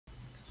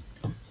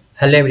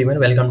Hello everyone,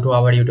 welcome to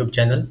our YouTube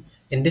channel.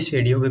 In this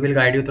video, we will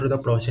guide you through the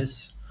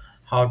process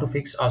how to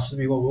fix ASUS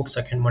VivoBook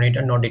second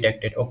monitor not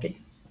detected. Okay.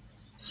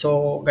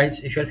 So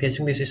guys, if you are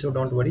facing this issue,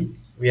 don't worry.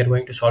 We are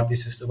going to solve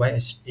this issue by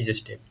easy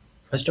step.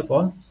 First of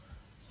all,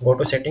 go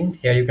to setting.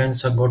 Here you can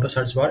go to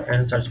search bar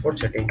and search for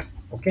setting.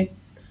 Okay.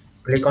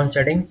 Click on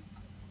setting.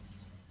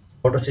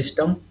 Go to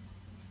system.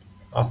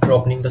 After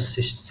opening the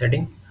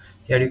setting,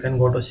 here you can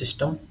go to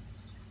system,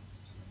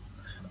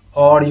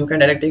 or you can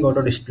directly go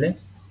to display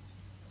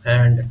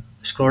and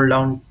scroll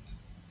down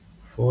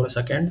for a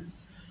second,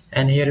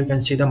 and here you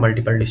can see the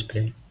multiple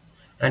display,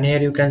 and here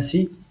you can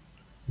see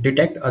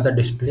detect other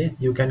display.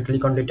 You can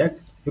click on detect.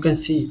 You can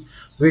see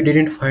we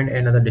didn't find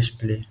another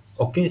display.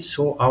 Okay,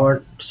 so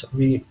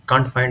we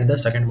can't find the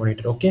second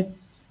monitor. Okay,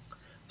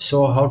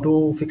 so how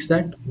to fix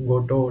that?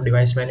 Go to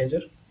device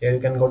manager. Here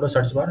you can go to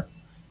search bar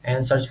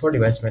and search for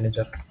device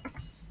manager.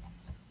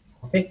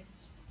 Okay,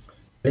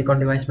 click on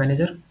device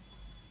manager,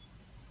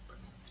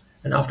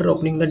 and after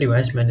opening the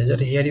device manager,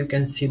 here you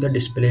can see the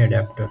display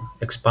adapter.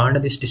 Expand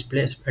this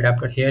display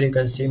adapter. Here you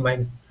can see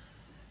my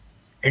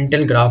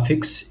Intel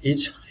graphics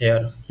is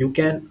here. You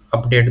can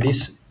update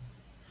this.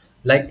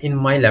 Like in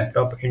my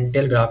laptop,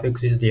 Intel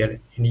graphics is there.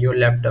 In your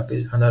laptop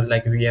is another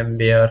like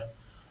VMware,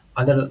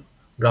 other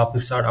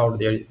graphics are out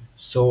there.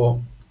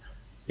 So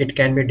it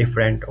can be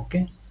different.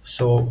 Okay.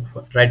 So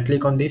right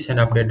click on this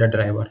and update the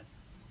driver.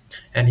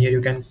 And here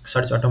you can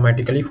search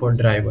automatically for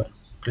driver.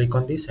 Click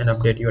on this and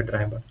update your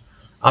driver.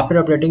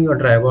 After updating your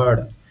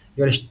driver,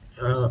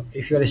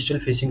 if you are still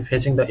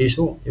facing the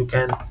issue, you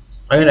can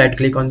again right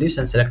click on this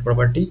and select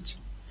properties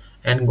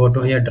and go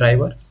to here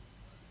driver,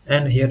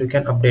 and here you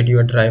can update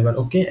your driver.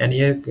 Okay, and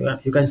here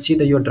you can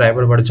see your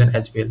driver version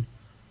as well.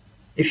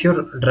 If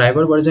your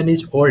driver version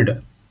is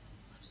old,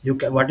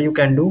 what you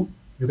can do,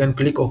 you can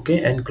click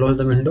OK and close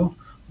the window.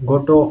 Go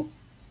to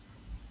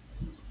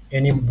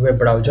any web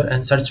browser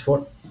and search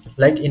for,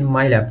 like in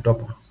my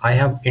laptop I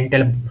have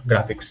Intel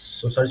graphics,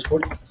 so search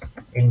for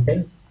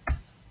Intel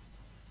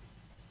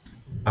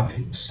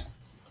graphics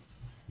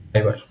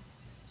driver.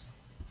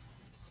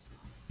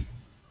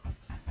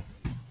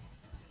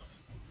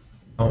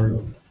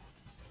 Download.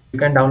 You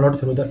can download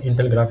through the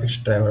Intel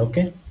graphics driver.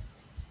 Okay,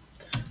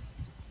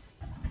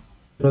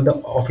 through the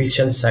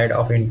official side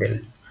of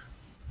Intel.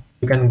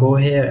 You can go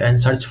here and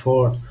search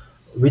for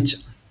which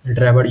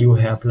driver you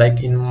have.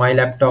 Like in my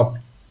laptop,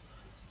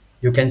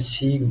 you can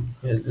see,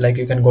 like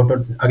you can go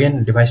to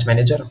again device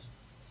manager,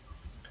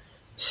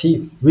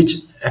 see which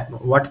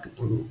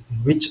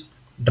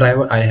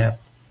driver I have.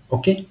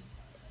 Okay,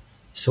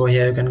 so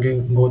here you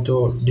can go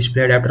to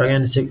display adapter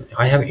again. See,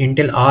 I have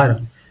Intel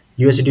R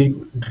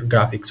UHD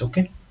graphics.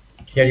 Okay,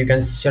 here you can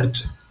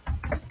search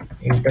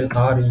Intel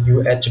R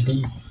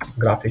UHD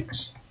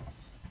graphics.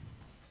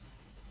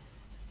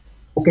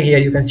 Okay, here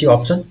you can see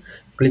option.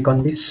 Click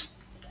on this,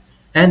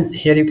 and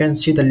here you can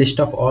see the list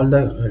of all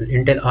the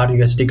Intel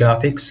RUSD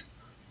graphics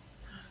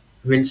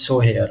will show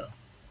here.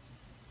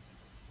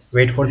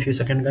 Wait for a few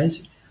seconds,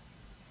 guys.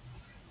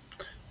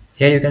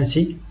 Here you can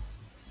see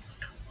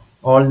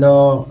all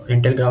the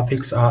Intel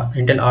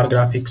R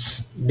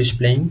graphics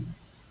displaying,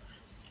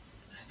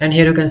 and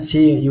here you can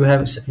see you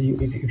have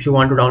if you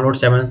want to download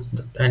 7th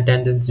and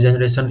 10th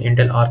generation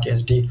Intel Arc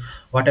SD,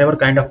 whatever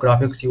kind of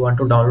graphics you want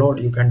to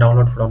download, you can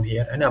download from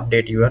here and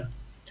update your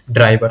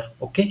driver.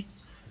 Okay,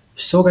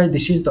 so guys,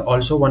 this is the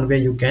also one way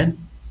you can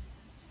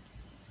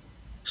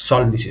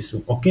solve this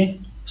issue. Okay,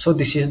 so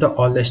this is the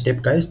all the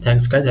step, guys.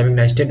 Thanks guys, having a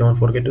nice day. Don't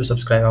forget to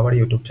subscribe our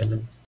YouTube channel.